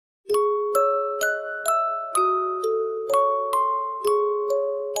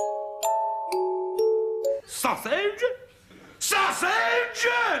Sausage? Sausage!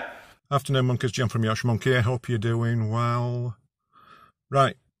 Afternoon, monkeys. Jim from Yorkshire Monkey. I hope you're doing well.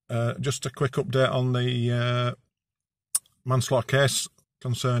 Right, just a quick update on the manslaughter case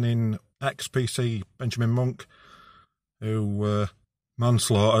concerning ex-PC Benjamin Monk, who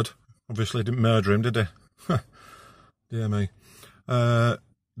manslaughtered. Obviously didn't murder him, did he? Dear me.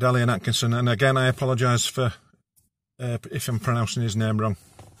 Dalian Atkinson, and again I apologise for if I'm pronouncing his name wrong.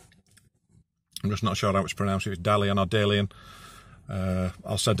 I'm just not sure how it's pronounced, if it's Dalian or Dalian.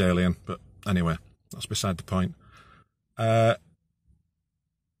 I'll say Dalian, but anyway, that's beside the point. They're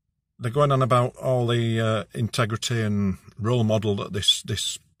going on about all the integrity and role model that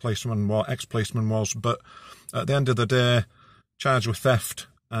this policeman, ex-policeman was, but at the end of the day, charged with theft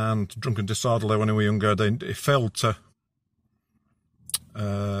and drunken disorderly when he was younger, he failed to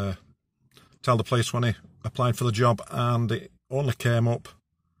tell the police when he applied for the job, and it only came up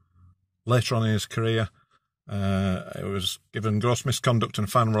later on in his career. It was given gross misconduct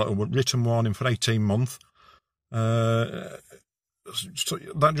and final written warning for 18 months. So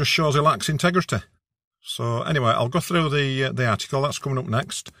that just shows he lacks integrity. So anyway, I'll go through the article. That's coming up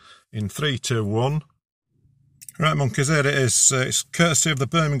next in 3, 2, 1. Right, monkeys, here it is. It's courtesy of the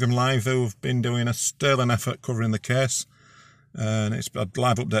Birmingham Live, who've been doing a sterling effort covering the case. And it's had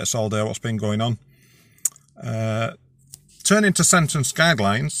live updates all day, what's been going on. Turning to sentence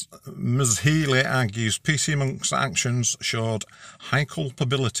guidelines, Ms Healy argues PC Monk's actions showed high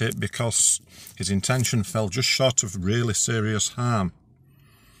culpability because his intention fell just short of really serious harm.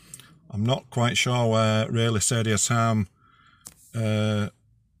 I'm not quite sure where really serious harm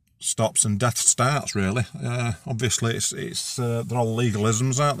stops and death starts, really. Obviously, they're all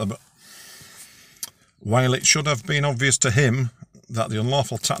legalisms, aren't they? But while it should have been obvious to him that the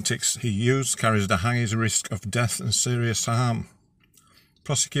unlawful tactics he used carries the highest risk of death and serious harm,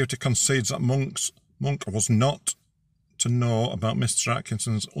 prosecutor concedes that Monk was not to know about Mr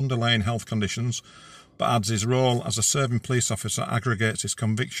Atkinson's underlying health conditions, but adds his role as a serving police officer aggregates his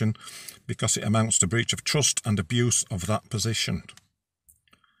conviction because it amounts to breach of trust and abuse of that position.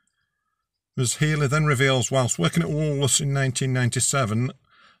 Ms Healy then reveals whilst working at Woolworths in 1997,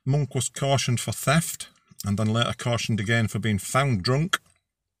 Monk was cautioned for theft, and then later cautioned again for being found drunk.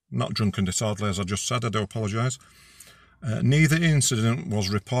 Not drunken disorderly, as I just said, I do apologise. Neither incident was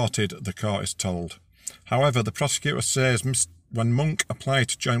reported, the court is told. However, the prosecutor says when Monk applied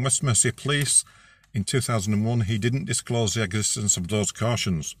to join West Mercia Police in 2001, he didn't disclose the existence of those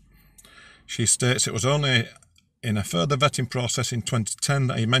cautions. She states it was only in a further vetting process in 2010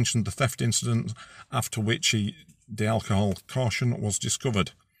 that he mentioned the theft incident, after which the alcohol caution was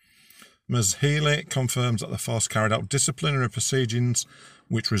discovered. Ms Healy confirms that the force carried out disciplinary proceedings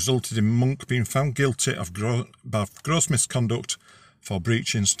which resulted in Monk being found guilty of gross misconduct for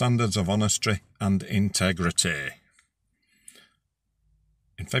breaching standards of honesty and integrity.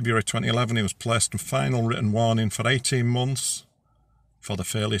 In February 2011, he was placed on final written warning for 18 months for the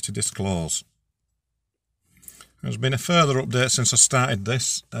failure to disclose. There's been a further update since I started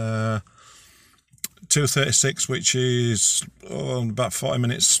this. 2:36, which is about 40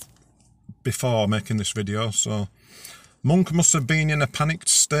 minutes before making this video. So Monk must have been in a panicked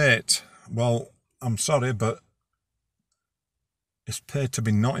state. Well, I'm sorry, but it's paid to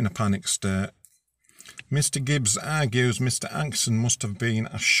be not in a panicked state. Mr Gibbs argues Mr Atkinson must have been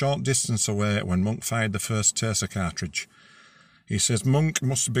a short distance away when Monk fired the first taser cartridge. He says Monk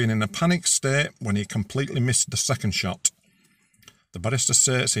must have been in a panicked state when he completely missed the second shot. The barrister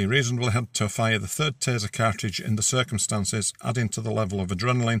states he reasonably had to fire the third taser cartridge in the circumstances, adding to the level of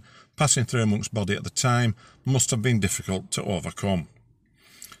adrenaline passing through Monk's body at the time must have been difficult to overcome.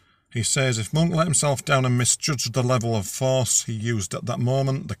 He says if Monk let himself down and misjudged the level of force he used at that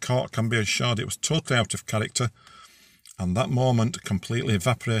moment, the court can be assured it was totally out of character, and that moment completely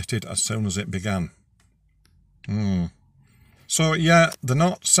evaporated as soon as it began. So yeah, they're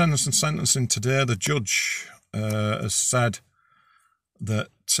not sentencing today. The judge has said that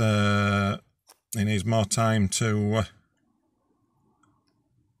he needs more time to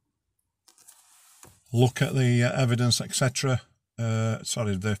look at the evidence, etc.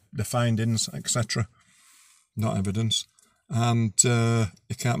 Sorry, the findings, etc. Not evidence. And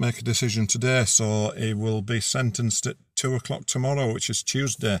he can't make a decision today, so he will be sentenced at 2 o'clock tomorrow, which is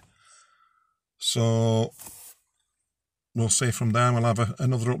Tuesday. So we'll see from there. We'll have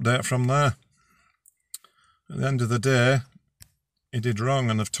another update from there. At the end of the day, he did wrong,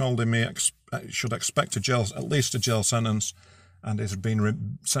 and I've told him he should expect at least a jail sentence, and he's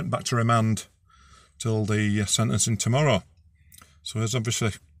been sent back to remand till the sentencing tomorrow. So he's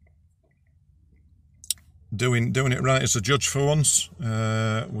obviously doing it right as a judge for once.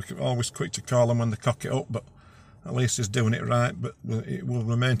 We're always quick to call him when they cock it up, but at least he's doing it right. But it will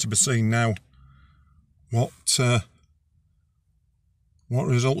remain to be seen now what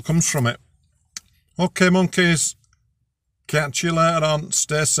result comes from it. Okay, monkeys, catch you later on.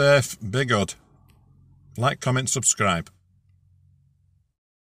 Stay safe, be good. Like, comment, subscribe.